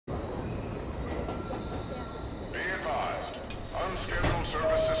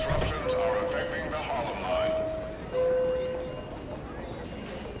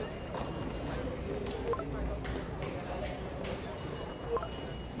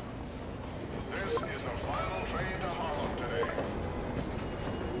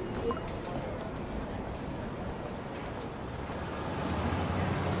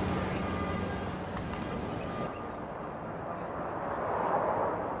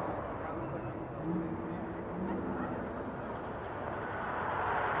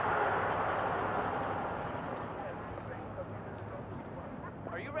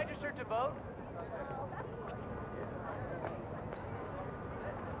registered to vote?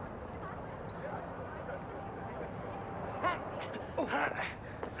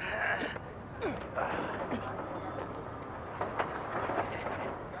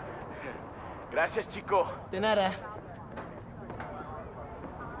 Gracias, chico. De nada.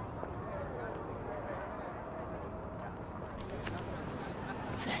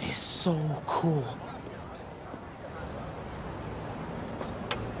 That is so cool.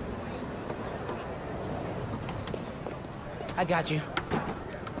 I got you.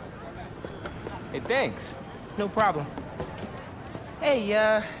 Hey, thanks. No problem.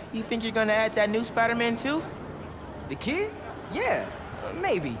 Hey, you think you're gonna add that new Spider-Man too? The kid? Yeah,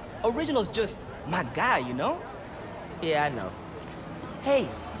 maybe. Original's just my guy, you know? Yeah, I know. Hey,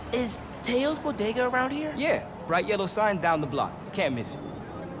 is Teo's Bodega around here? Yeah, bright yellow sign down the block. Can't miss it.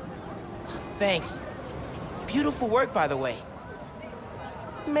 Thanks. Beautiful work, by the way.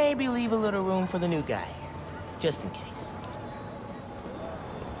 Maybe leave a little room for the new guy, just in case.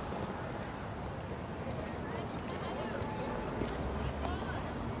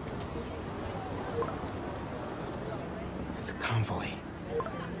 The convoy.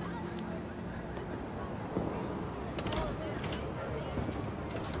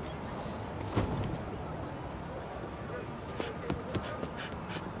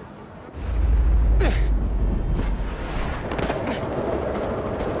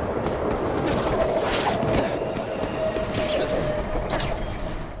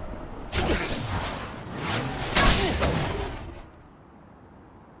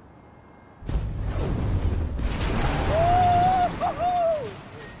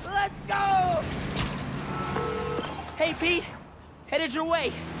 Hey, Pete. Headed your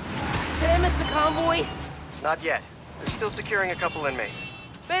way. Did I miss the convoy? Not yet. They're still securing a couple inmates.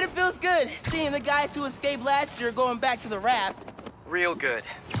 Bet it feels good, seeing the guys who escaped last year going back to the raft. Real good.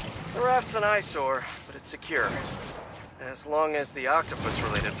 The raft's an eyesore, but it's secure. As long as the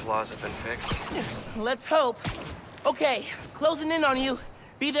octopus-related flaws have been fixed. Let's hope. Okay, closing in on you.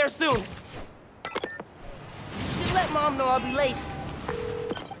 Be there soon. Should let Mom know I'll be late.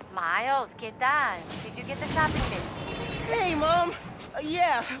 Miles, ¿qué tal? Did you get the shopping list? Hey, Mom.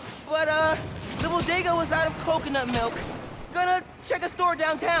 Yeah, but, the bodega was out of coconut milk. Gonna check a store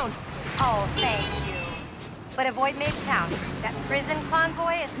downtown. Oh, thank you. But avoid Midtown. That prison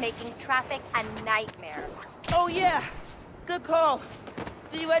convoy is making traffic a nightmare. Oh, yeah. Good call.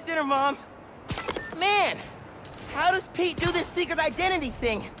 See you at dinner, Mom. Man, how does Pete do this secret identity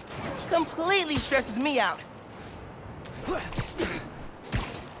thing? Completely stresses me out.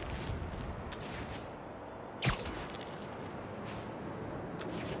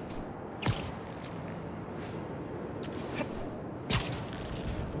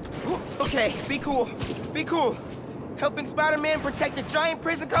 Okay, be cool. Be cool. Helping Spider-Man protect a giant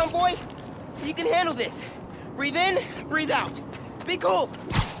prison convoy? You can handle this. Breathe in, breathe out. Be cool.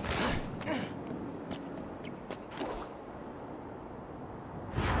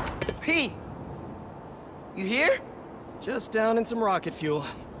 Pete, you here? Just down in some rocket fuel.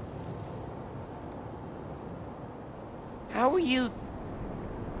 How are you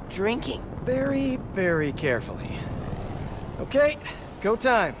drinking? Very, very carefully. Okay, go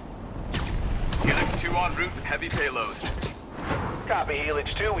time. Helix 2 en route with heavy payload. Copy,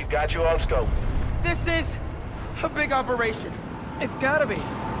 Helix 2. We've got you on scope. This is a big operation. It's gotta be.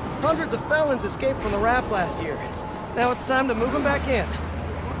 Hundreds of felons escaped from the raft last year. Now it's time to move them back in.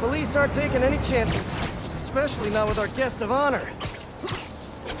 Police aren't taking any chances, especially not with our guest of honor.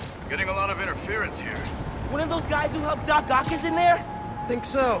 Getting a lot of interference here. One of those guys who helped Doc Ock is in there? Think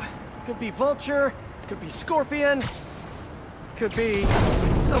so. Could be Vulture, could be Scorpion, could be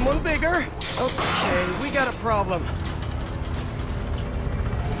someone bigger. Okay, we got a problem.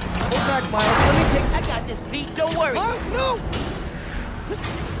 Hold back, Miles. Let me take... I got this, Pete. Don't worry. Oh, no!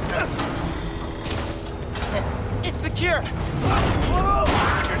 It's secure.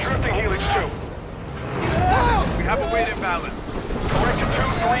 You're drifting, Helix 2. We have a weight imbalance. Correction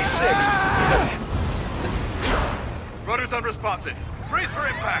 236. Rudder's unresponsive. Brace for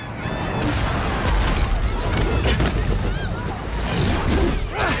impact.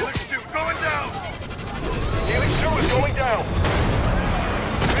 Helix 2 going down. Helix 2 is going down.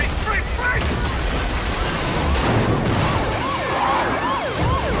 Brace, brace, brace!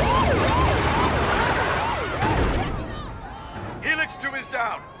 Helix 2 is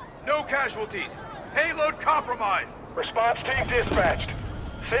down. No casualties. Payload compromised. Response team dispatched.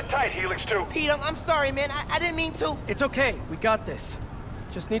 Sit tight, Helix 2. Pete, I'm sorry, man. I didn't mean to. It's okay. We got this.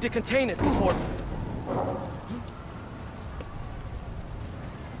 Just need to contain it before...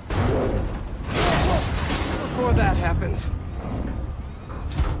 Before that happens.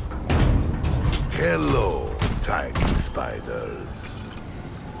 Hello, tiny spiders.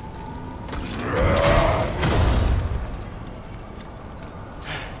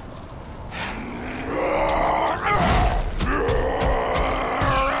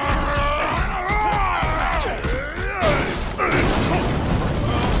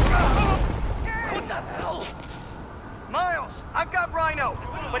 Miles, I've got Rhino,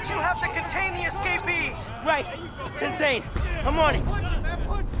 but you have to contain the escapees. Right. Contain. I'm on it.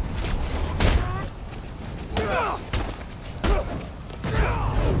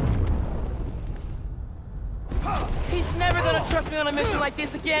 He's never gonna trust me on a mission like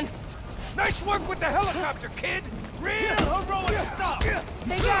this again. Nice work with the helicopter, kid! Real heroic stuff!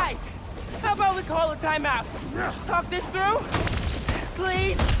 Hey guys, how about we call a timeout? Talk this through?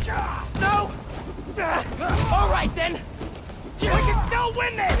 Please? No? All right then. We can still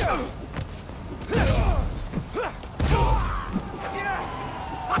win this!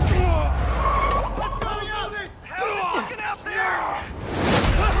 How's it looking out there?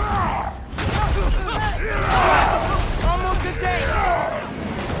 Almost contained.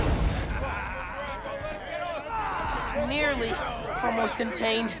 Nearly almost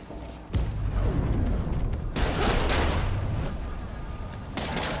contained.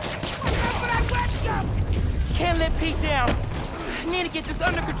 Can't let Pete down. I need to get this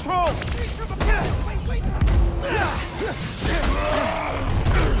under control.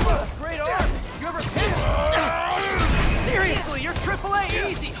 Great arm. You ever pitch? Seriously, you're AAA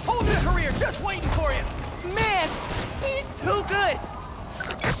easy. Hold your career, just waiting for you. Man, he's too good.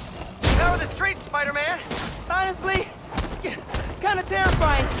 How are the streets, Spider-Man? Honestly, kind of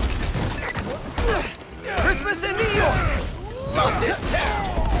terrifying. Christmas in New York. Love this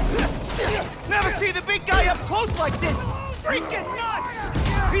town. Never see the big guy up close like this. Freaking nuts!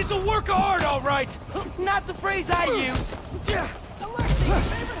 He's a work of art, all right! Not the phrase I use. Alexi,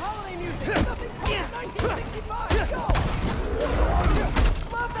 favorite holiday music. Something called 1965. Go.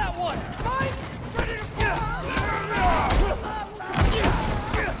 Love that one. Mine. Ready to go.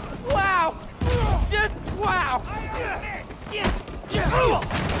 Wow. Just wow.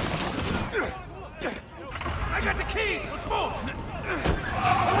 I got the keys! Let's move!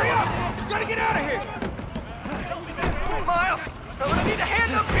 Hurry up! Gotta get out of here! Miles, I'm gonna need a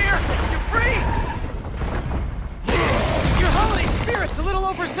hand up here. You free? Your holiday spirit's a little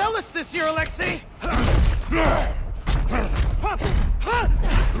overzealous this year, Alexei. Man.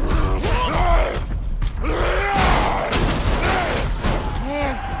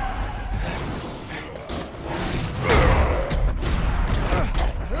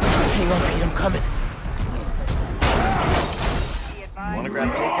 Hang on, Pete, I'm coming. Wanna grab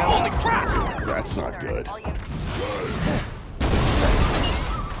takeout? Holy crap! That's not good.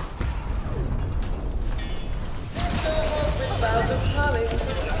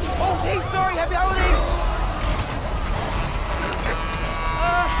 Oh, hey, sorry, happy holidays!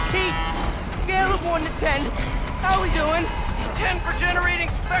 Pete, scale of 1 to 10. How we doing? 10 for generating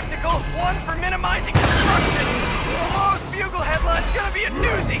spectacle, 1 for minimizing destruction. Tomorrow's Bugle headline's gonna be a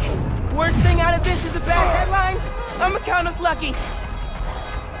doozy. Worst thing out of this is a bad headline? I'ma count us lucky.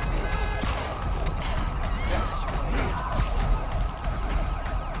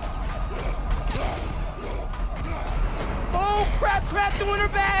 Oh, crap, doing her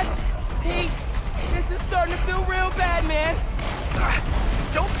best! Pete, this is starting to feel real bad, man.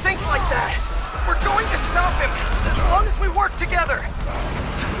 Don't think like that. We're going to stop him, as long as we work together.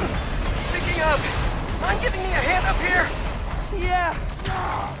 Speaking of, mind giving me a hand up here?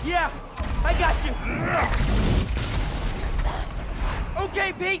 Yeah, I got you.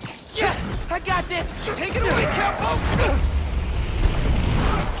 Okay, Pete. Yeah, I got this. Take it away, Capo.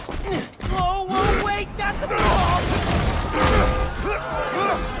 Whoa, wait, not the ball.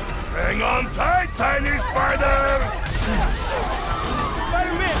 Hang on tight, tiny spider!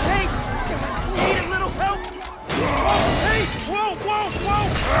 Spider-Man, hey, need a little help? Hey, whoa!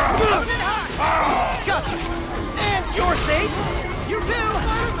 Coming in hot. Gotcha. And you're safe. You too.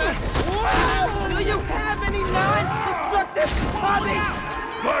 Wow, do you have any non-destructive hobbies?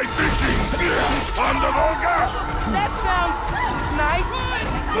 Fly fishing! On the Volga! That sounds nice.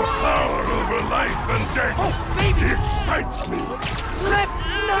 The power over life and death! Oh, baby! Excites me! That's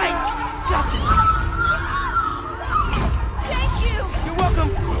nice! Gotcha! Thank you! You're welcome!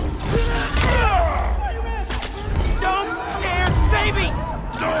 Don't scare babies!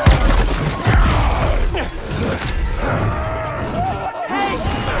 Hey!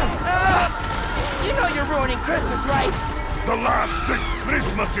 You know you're ruining Christmas, right? The last 6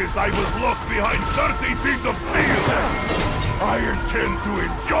 Christmases I was locked behind 30 feet of steel! I intend to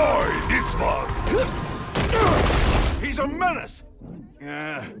enjoy this one! He's a menace!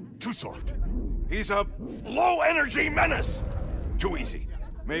 Too soft. He's a low-energy menace. Too easy.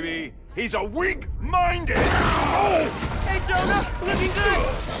 Maybe he's a weak-minded... Oh! Hey, Jonah! Looking good!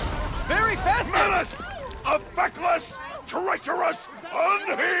 Very festive! Menace! A feckless, treacherous,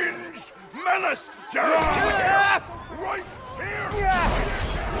 unhinged menace! Jared! Right here!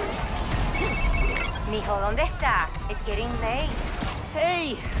 Mijo, ¿dónde está? It's getting late.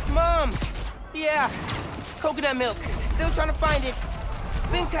 Hey, Mom! Yeah, coconut milk. Still trying to find it.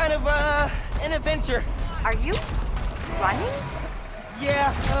 Been kind of, an adventure. Are you running?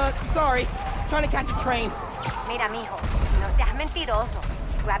 Yeah, sorry. Trying to catch a train. Mira, mijo, no seas mentiroso.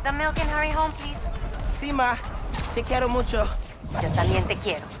 Grab the milk and hurry home, please. Sí, Ma. Te quiero mucho. Yo también te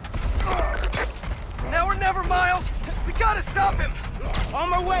quiero. Now or never, Miles! We gotta stop him! On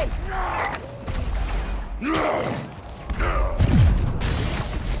my way!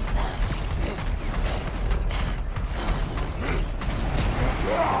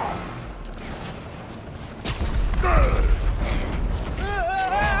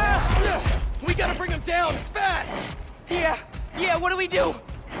 We gotta bring him down, fast! Yeah, what do we do?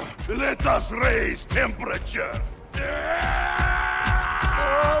 Let us raise temperature. Oh,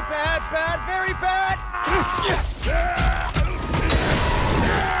 bad, very bad!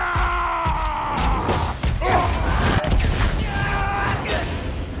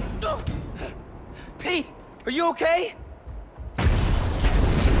 Pete, are you okay?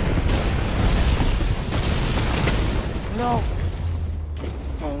 No.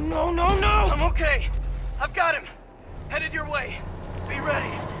 Oh, no! I'm okay. I've got him. Headed your way. Be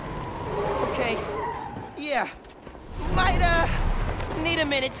ready. Okay. Yeah. Might, need a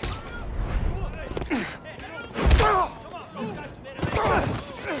minute.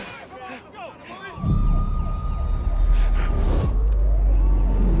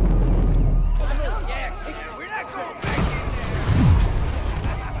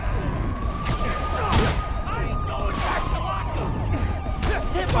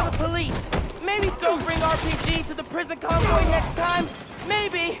 Tip for the police. Maybe don't bring RPGs to the prison convoy next time.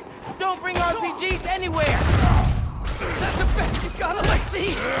 Maybe don't bring RPGs anywhere. That's the best you got,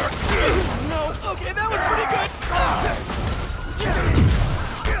 Alexei! No. Okay, that was pretty good.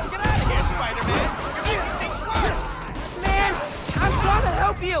 Get out of here, Spider-Man! You're making things worse! Man, I'm trying to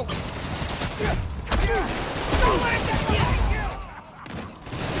help you. Don't let him get you!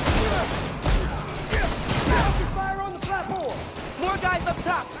 Fire on the platform! More guys up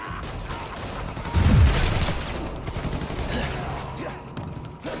top.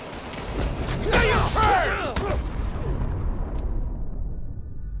 Stay your turn!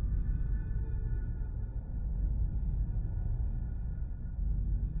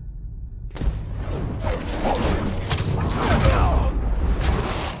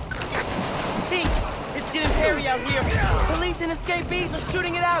 Out here. Police and escapees are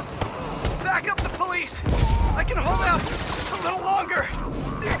shooting it out. Back up the police! I can hold out a little longer!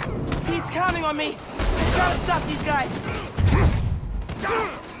 He's counting on me. I gotta stop these guys.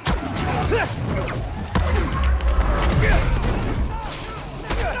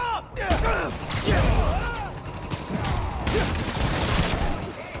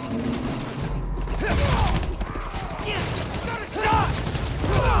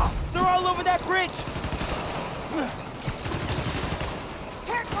 They're all over that bridge.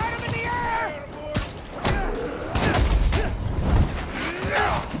 Can't fight him in the air!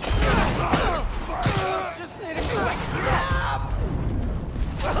 Just need a quick nap!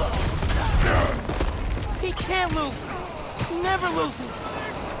 He can't lose. He never loses.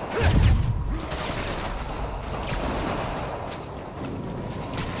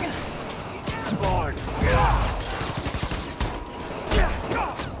 Spawn.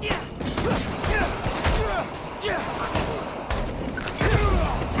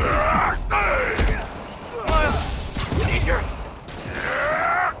 Miles, you need your...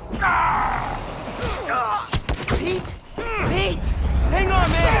 Pete! Pete! Hang on,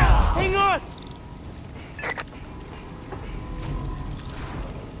 man! Hang on!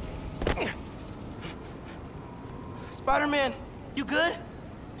 Spider-Man, you good?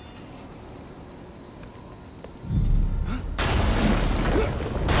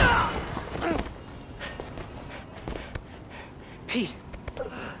 Pete!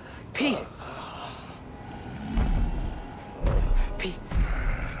 Pete! Pete!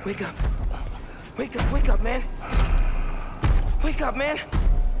 Wake up! Wake up, man! Wake up, man!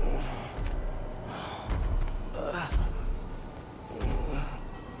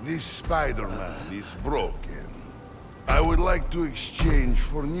 This Spider-Man is broken. I would like to exchange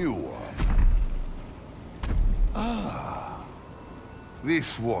for new one.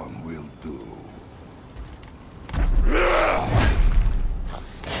 This one will do.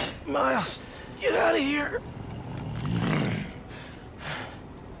 Miles, Get out of here.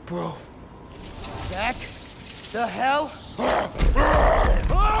 Bro. Back? The hell?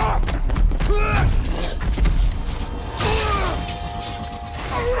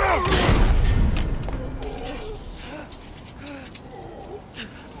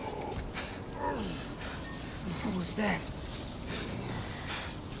 What was that?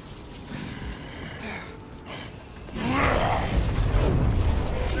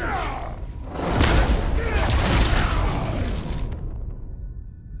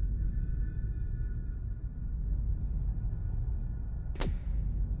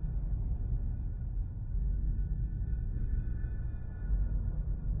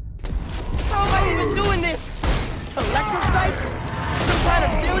 How am I even doing this? Electrocyte? Some kind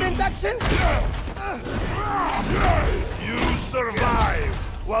of field induction? You survive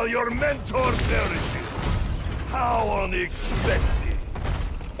while your mentor perishes. How unexpected.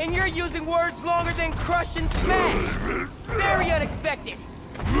 And you're using words longer than crush and smash. Very unexpected.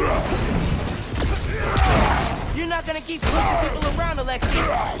 You're not gonna keep pushing people around, Alexei.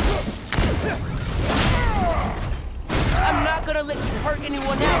 I'm not gonna let you hurt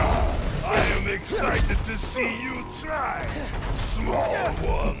anyone else. I am excited to see you try, small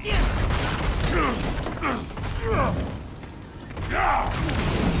one.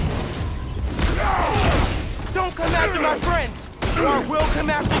 Don't come after my friends, or I will come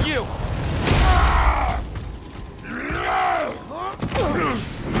after you.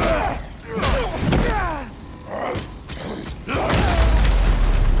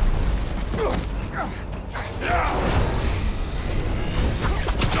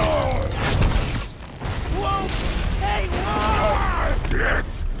 Whoa! Hey, whoa!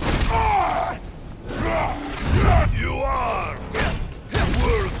 You are a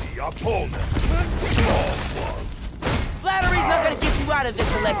worthy opponent, small one. Flattery's not gonna get you out of this,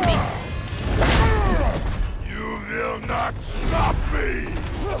 Alexei. You will not stop me!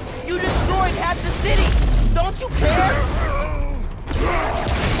 You destroyed half the city! Don't you care?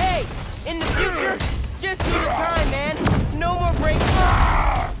 Hey, in the future, just do the time, man. No more breaks.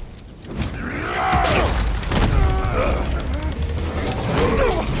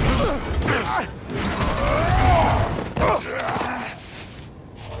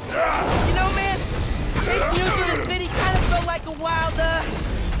 You know, man, this news to the city kind of felt like a wild,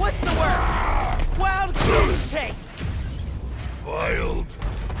 what's the word? Wild goose chase. Wild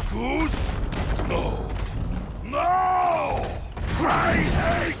goose? No. No! I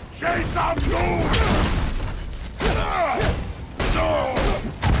hate chase of goose! No!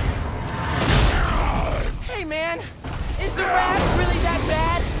 Hey, man, is the raft really that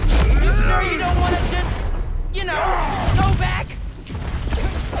bad? You sure you don't want to just, you know, go back?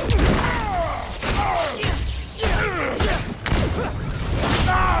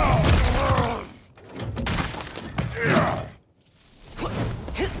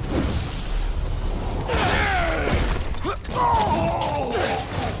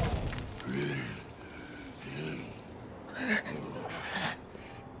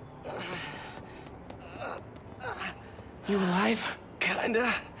 You alive?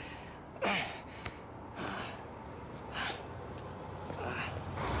 Kinda.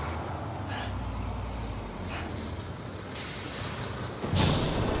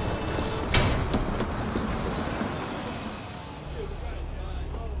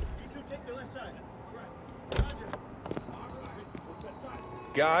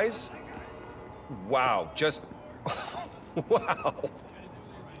 Guys? Wow, just... wow.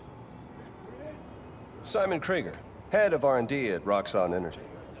 Simon Krieger, head of R&D at Roxxon Energy.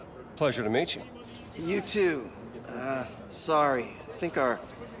 Pleasure to meet you. You too. Sorry. I think our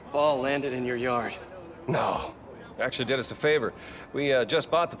ball landed in your yard. No. Actually did us a favor. We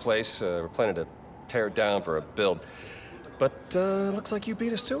just bought the place. We're planning to tear it down for a build. But looks like you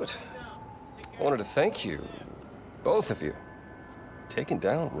beat us to it. I wanted to thank you, both of you. Taking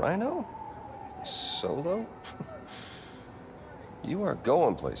down Rhino? Solo? You are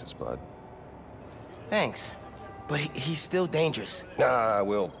going places, bud. Thanks. But he's still dangerous. Nah,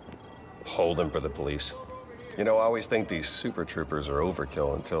 we'll hold him for the police. You know, I always think these super troopers are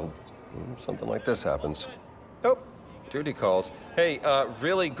overkill until something like this happens. Oh, duty calls. Hey,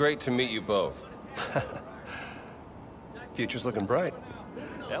 really great to meet you both. Future's looking bright.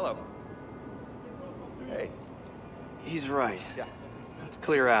 Hello. Hey. He's right. Yeah. Let's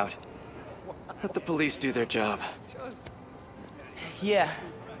clear out. Let the police do their job. Yeah.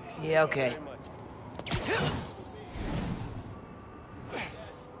 Yeah, okay.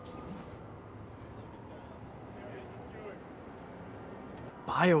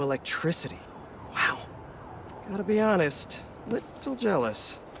 Bioelectricity. Wow. Gotta be honest, little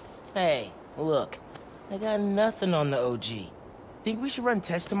jealous. Hey, Look, I got nothing on the OG. Think we should run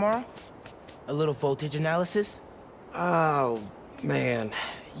tests tomorrow? A little voltage analysis? Oh, man.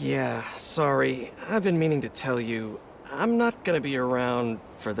 Yeah, sorry. I've been meaning to tell you, I'm not gonna be around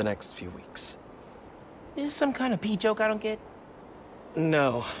for the next few weeks. Is some kind of pee joke I don't get?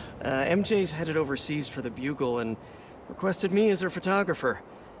 No. MJ's headed overseas for the Bugle and requested me as her photographer.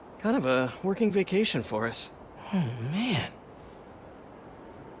 Kind of a working vacation for us. Oh, man.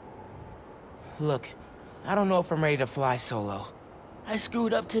 Look, I don't know if I'm ready to fly solo. I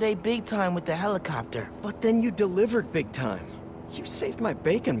screwed up today big time with the helicopter. But then you delivered big time. You saved my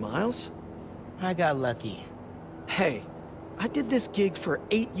bacon, Miles. I got lucky. Hey, I did this gig for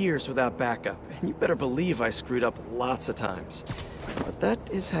 8 years without backup, and you better believe I screwed up lots of times. But that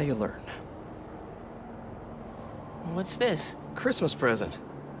is how you learn. What's this? Christmas present.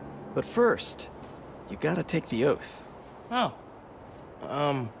 But first, you gotta take the oath. Oh.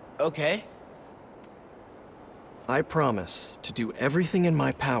 Okay. I promise to do everything in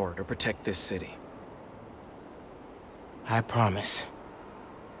my power to protect this city. I promise.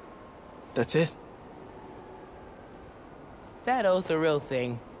 That's it. That oath a real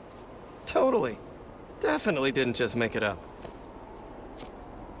thing? Totally. Definitely didn't just make it up.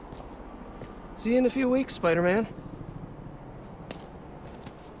 See you in a few weeks, Spider-Man.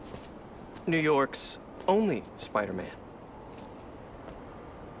 New York's only Spider-Man.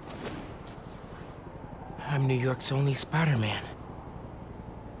 I'm New York's only Spider-Man.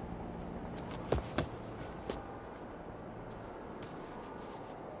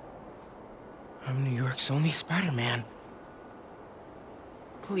 I'm New York's only Spider-Man.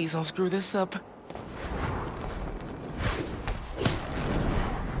 Please don't screw this up.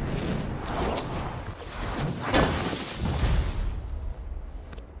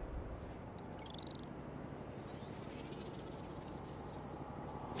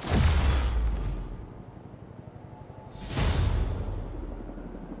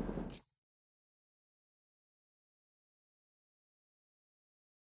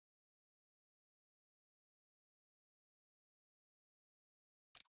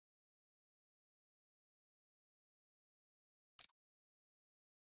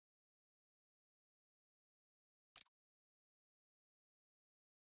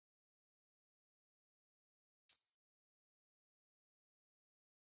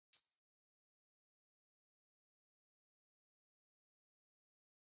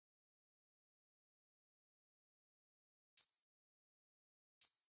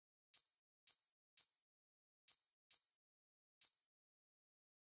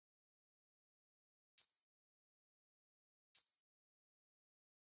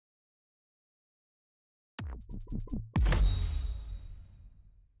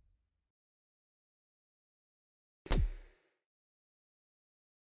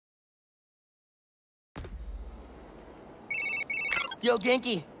 Yo,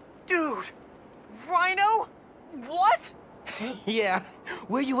 Genki. Dude! Rhino? What? Yeah.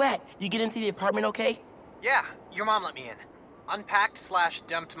 Where you at? You get into the apartment okay? Yeah, your mom let me in.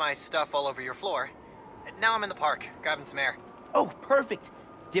 Unpacked/dumped my stuff all over your floor. Now I'm in the park, grabbing some air. Oh, perfect.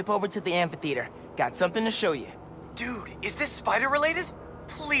 Dip over to the amphitheater. Got something to show you. Dude, is this spider-related?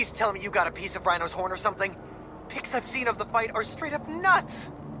 Please tell me you got a piece of Rhino's horn or something. Pics I've seen of the fight are straight up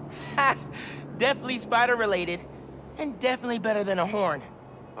nuts. Ha! Definitely spider-related. And definitely better than a horn.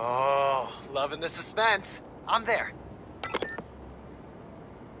 Oh, loving the suspense. I'm there.